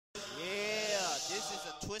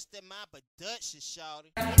Twisted Mindz Production,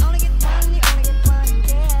 shawty. You only get one, you only get one,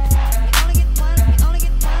 yeah. You only get one, you only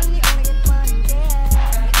get one, you only get one,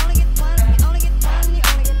 yeah. You only get one, you only get one, you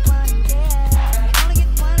only get one, yeah. You only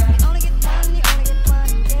get one, you only get one, you only get one,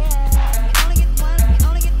 yeah. You only get one, you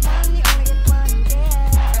only get one, you only get one, yeah.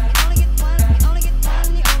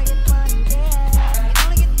 You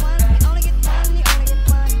only get one, you only get one, you only get one,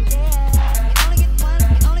 yeah. You only get one,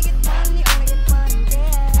 you only get one, you only get one, yeah. You only get one, you only get one, you only get one,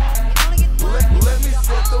 yeah. You only get one. Let me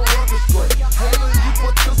set the record straight. Hannah, you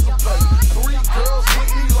participate. 3 girls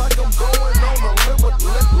with me like I'm going on a limit.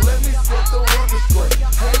 Let me set the record straight.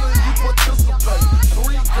 Hannah, you participate.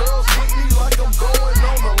 3 girls with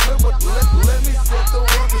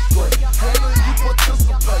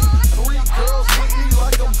me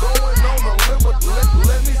like I'm going on a limit.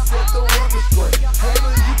 Let me set the record straight.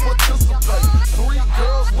 Hannah, you participate. 3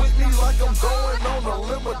 girls with me like I'm going on a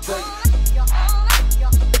limit. Let me set the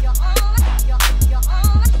record straight. Hannah,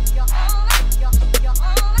 you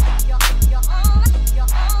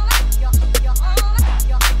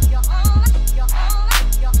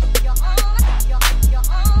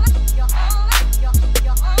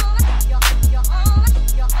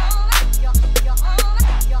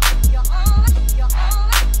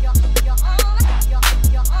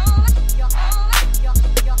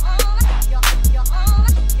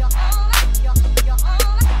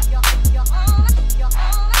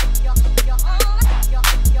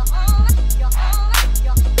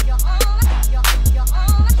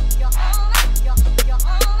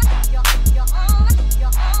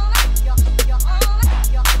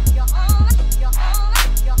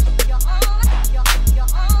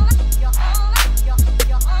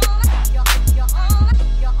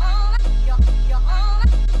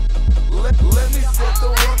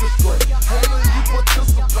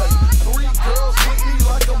girls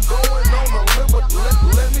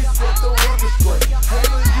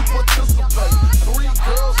with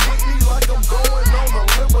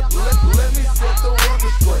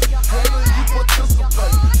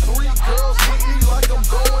me like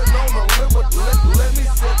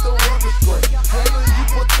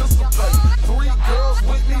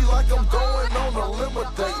I'm going on a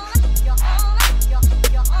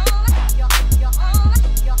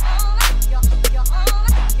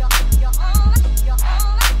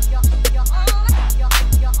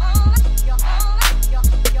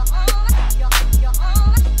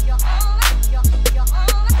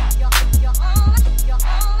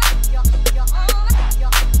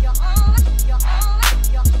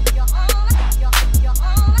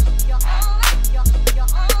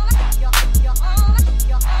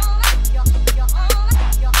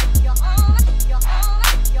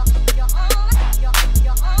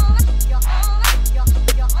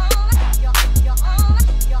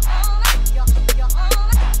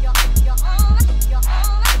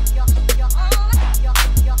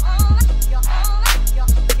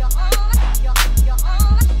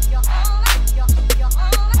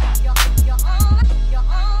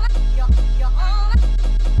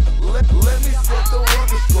Let me set the